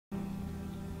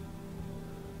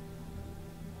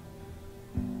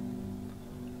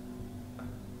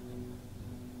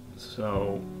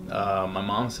So my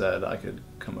mom said I could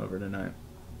come over tonight.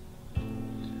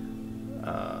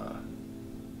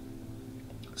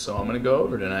 So I'm gonna go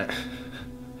over tonight.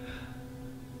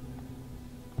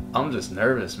 I'm just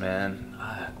nervous, man.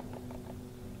 I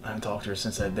haven't talked to her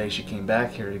since that day she came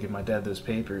back here to give my dad those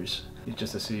papers.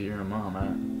 Just to see your mom. I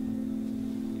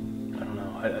don't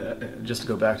know. Just to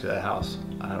go back to that house.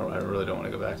 I really don't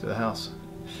want to go back to the house.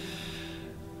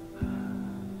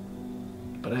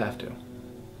 But I have to.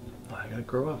 I gotta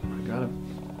grow up.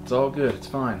 It's all good. It's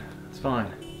fine. It's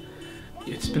fine.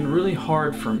 It's been really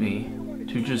hard for me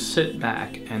to just sit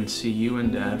back and see you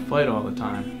and Dad fight all the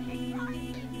time.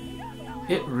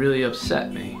 It really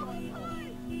upset me.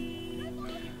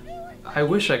 I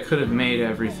wish I could have made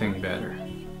everything better.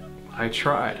 I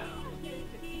tried.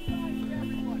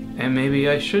 And maybe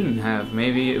I shouldn't have.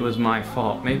 Maybe it was my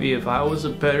fault. Maybe if I was a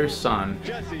better son,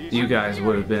 you guys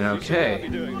would have been okay.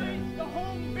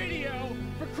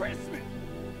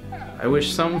 I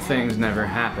wish some things never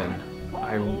happened.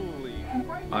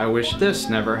 I wish this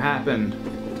never happened.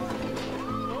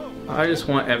 I just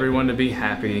want everyone to be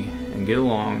happy and get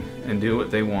along and do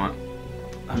what they want.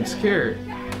 I'm scared.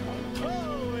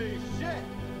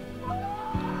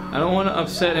 I don't want to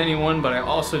upset anyone, but I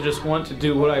also just want to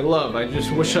do what I love. I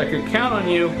just wish I could count on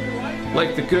you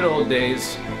like the good old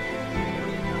days.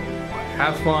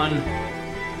 Have fun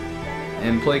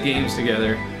and play games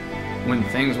together when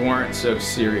things weren't so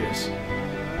serious.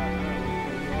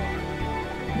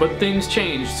 But things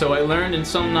changed, so I learned, and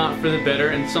some not for the better,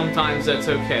 and sometimes that's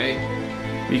okay,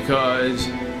 because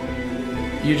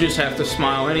you just have to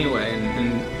smile anyway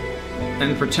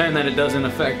and pretend that it doesn't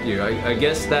affect you. I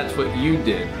guess that's what you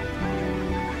did.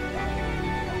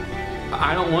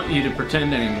 I don't want you to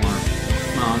pretend anymore,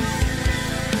 Mom.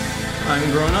 I'm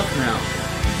grown up now.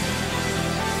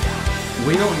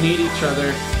 We don't need each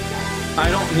other. I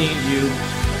don't need you.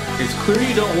 It's clear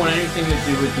you don't want anything to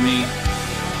do with me.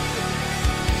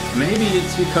 Maybe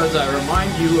it's because I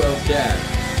remind you of Dad.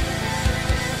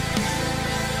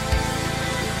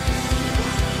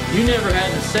 You never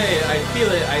had to say it. I feel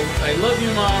it. I love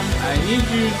you, Mom. I need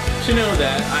you to know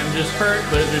that. I'm just hurt,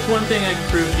 but if there's one thing I can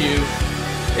prove to you,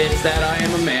 it's that I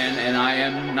am a man and I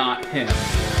am not him.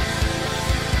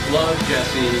 Love,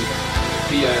 Jesse.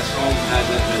 P.S. Home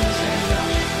hasn't been the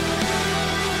same.